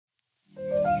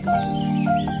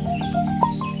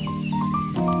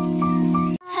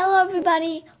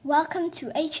everybody, welcome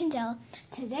to H&L.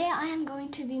 Today I am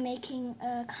going to be making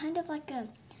a kind of like a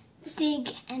dig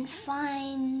and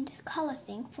find color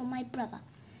thing for my brother.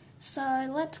 So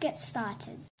let's get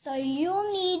started. So you'll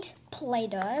need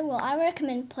Play-Doh. Well, I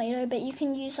recommend Play-Doh, but you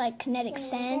can use like kinetic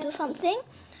sand or something.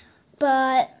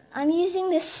 But I'm using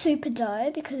this super dough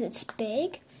because it's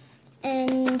big.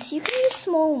 And you can use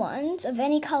small ones of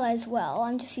any color as well.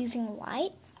 I'm just using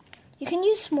white. You can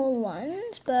use small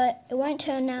ones, but it won't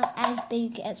turn out as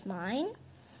big as mine.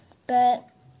 But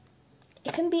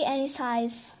it can be any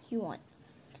size you want.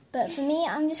 But for me,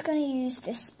 I'm just going to use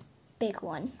this big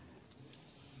one.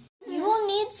 You will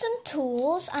need some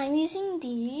tools. I'm using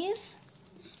these,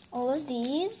 all of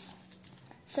these.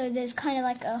 So there's kind of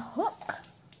like a hook.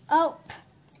 Oh,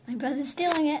 my brother's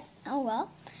stealing it. Oh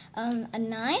well. A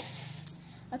knife,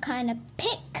 a kind of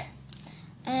pick,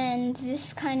 and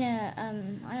this kind of,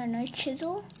 I don't know,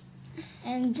 chisel.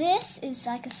 And this is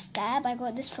like a stab. I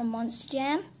got this from Monster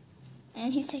Jam.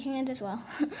 And he's taking it as well.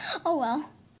 Oh well.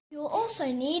 You'll also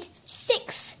need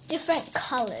 6 different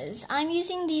colors. I'm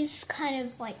using these kind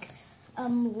of like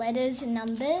letters and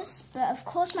numbers. But of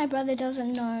course my brother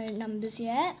doesn't know numbers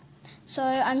yet. So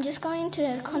I'm just going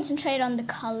to concentrate on the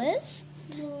colors,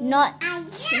 not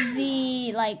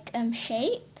the like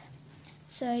shape.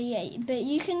 So yeah, but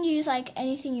you can use like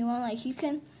anything you want. Like you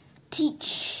can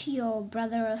teach your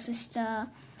brother or sister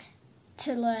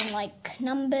to learn like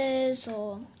numbers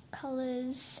or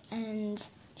colors and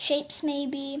shapes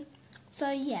maybe. So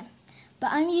yeah,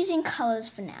 but I'm using colors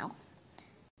for now.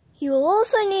 You will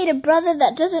also need a brother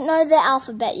that doesn't know the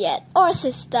alphabet yet, or a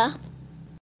sister.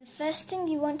 The first thing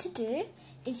you want to do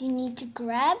is you need to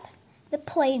grab the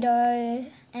Play-Doh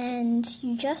and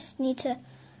you just need to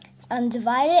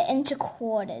divide it into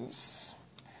quarters.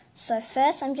 So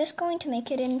first I'm just going to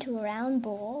make it into a round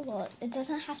ball. Well, it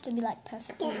doesn't have to be like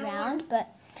perfectly round, but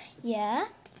yeah.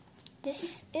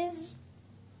 This is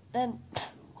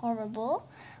horrible.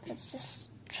 Let's just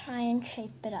try and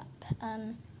shape it up.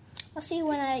 I'll see you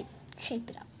when I shape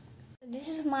it up. This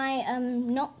is my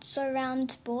not so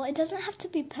round ball. It doesn't have to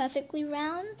be perfectly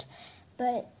round,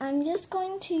 but I'm just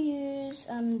going to use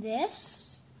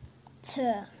this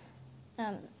to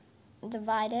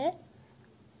divide it,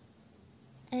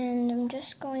 and I'm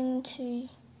just going to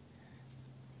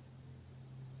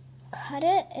cut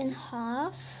it in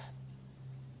half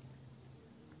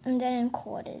and then in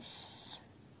quarters.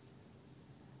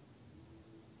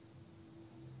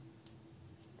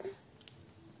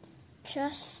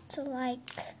 Just like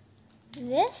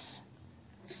this,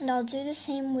 and I'll do the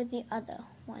same with the other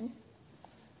one.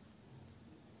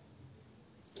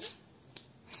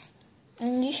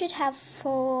 And you should have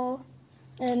 4,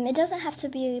 it doesn't have to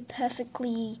be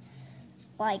perfectly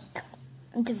like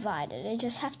divided. It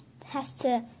just has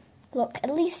to look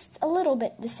at least a little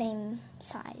bit the same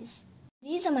size.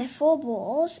 These are my 4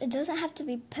 balls. It doesn't have to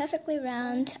be perfectly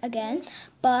round again,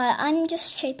 but I'm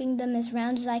just shaping them as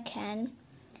round as I can.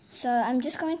 So I'm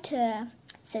just going to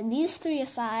set these 3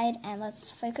 aside and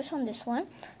let's focus on this one.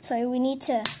 So we need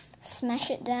to smash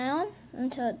it down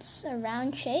until it's a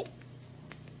round shape.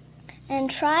 And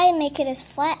try and make it as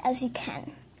flat as you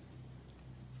can.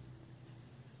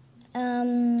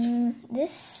 And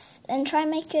try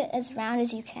and make it as round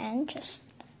as you can. Just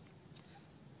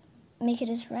make it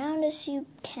as round as you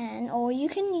can, or you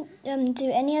can do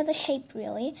any other shape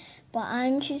really. But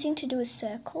I'm choosing to do a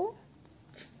circle,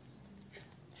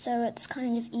 so it's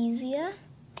kind of easier.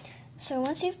 So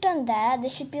once you've done that,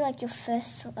 this should be like your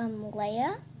first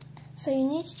layer. So you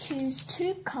need to choose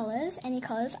 2 colors, any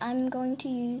colors. I'm going to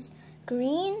use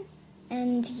green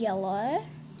and yellow,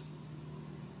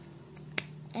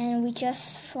 and we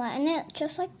just flatten it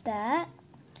just like that.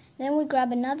 Then we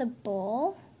grab another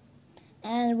ball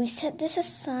and we set this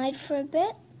aside for a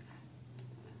bit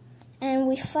and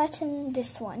we flatten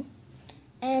this one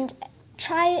and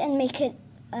try and make it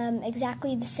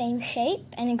exactly the same shape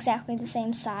and exactly the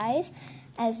same size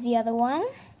as the other one,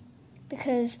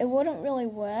 because it wouldn't really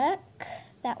work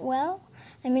that well.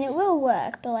 I mean, it will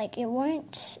work, but like it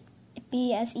won't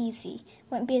be as easy,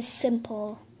 won't be as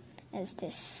simple as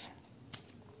this.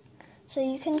 So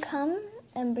you can come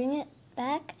and bring it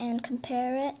back and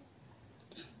compare it.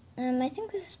 I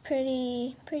think this is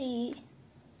pretty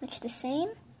much the same.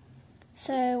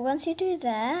 So once you do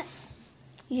that,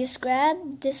 you just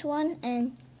grab this one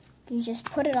and you just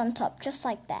put it on top, just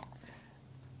like that.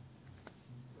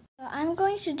 So I'm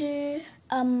going to do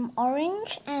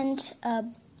orange and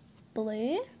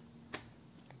blue.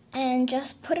 And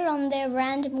just put it on there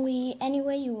randomly any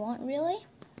way you want, really.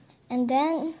 And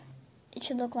then it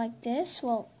should look like this.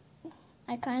 Well,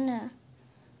 I kind of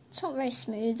It's not very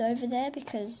smooth over there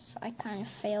because I kind of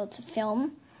failed to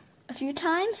film a few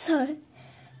times. So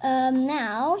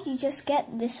now you just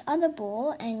get this other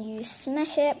ball and you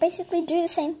smash it. Basically do the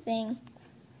same thing.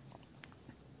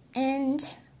 And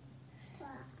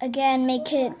again,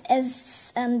 make it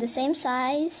as the same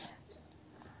size,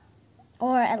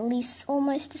 or at least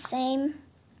almost the same.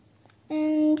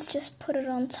 And just put it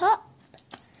on top.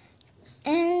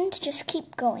 And just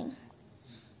keep going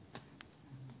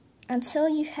until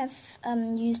you have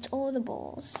used all the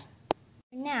balls.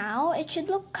 Now it should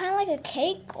look kind of like a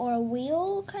cake or a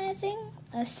wheel kind of thing,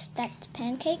 a stacked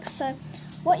pancake. So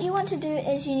what you want to do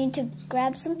is you need to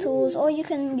grab some tools, or you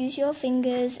can use your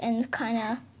fingers and kind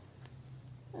of,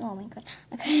 oh my god,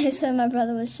 okay, so my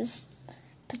brother was just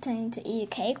pretending to eat a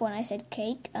cake when I said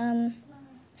cake.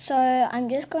 So I'm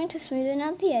just going to smoothen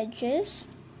out the edges.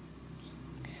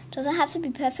 Doesn't have to be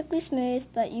perfectly smooth,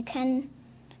 but you can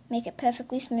make it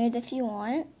perfectly smooth if you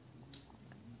want.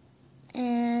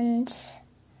 And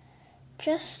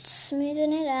just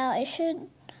smoothen it out. It should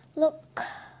look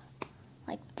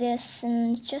like this,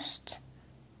 and just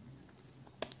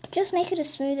make it as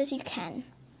smooth as you can.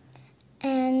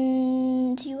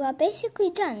 And you are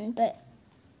basically done, but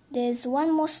there's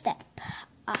one more step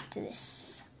after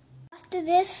this. After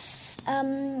this,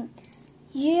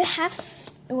 you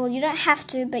don't have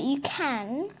to, but you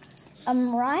can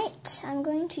write. I'm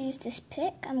going to use this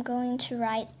pick. I'm going to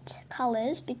write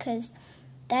colors because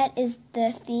that is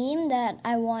the theme that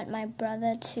I want my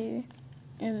brother to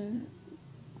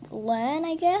learn,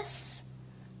 I guess.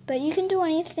 But you can do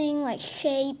anything like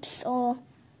shapes or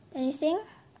anything.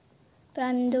 But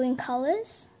I'm doing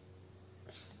colors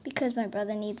because my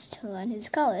brother needs to learn his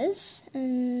colors.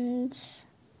 And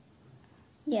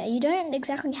yeah, you don't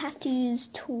exactly have to use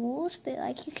tools, but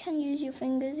like you can use your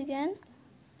fingers again.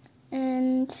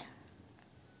 And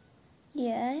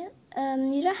yeah,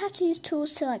 you don't have to use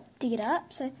tools to like dig it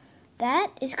up. So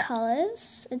that is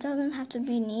colors. It doesn't have to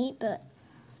be neat, but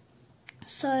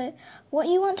so what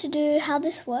you want to do, how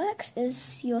this works,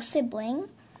 is your sibling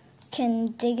can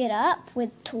dig it up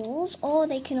with tools, or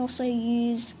they can also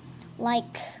use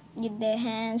like their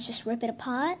hands, just rip it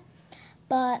apart.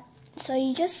 But so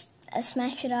you just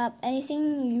smash it up,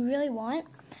 anything you really want.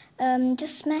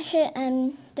 Just smash it,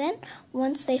 and then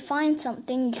once they find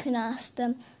something, you can ask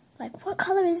them like, what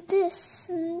color is this?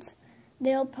 And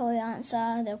they'll probably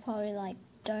answer. They'll probably like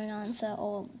don't answer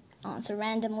or answer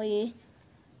randomly.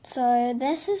 So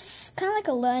this is kind of like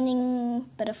a learning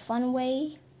but a fun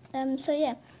way. So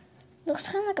yeah, looks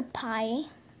kind of like a pie.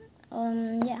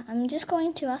 Yeah, I'm just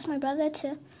going to ask my brother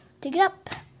to dig it up,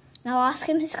 and I'll ask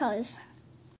him his colors.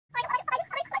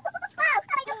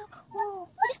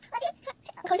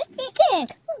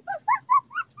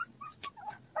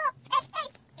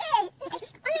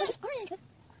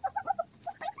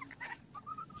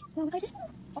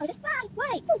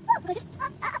 Why?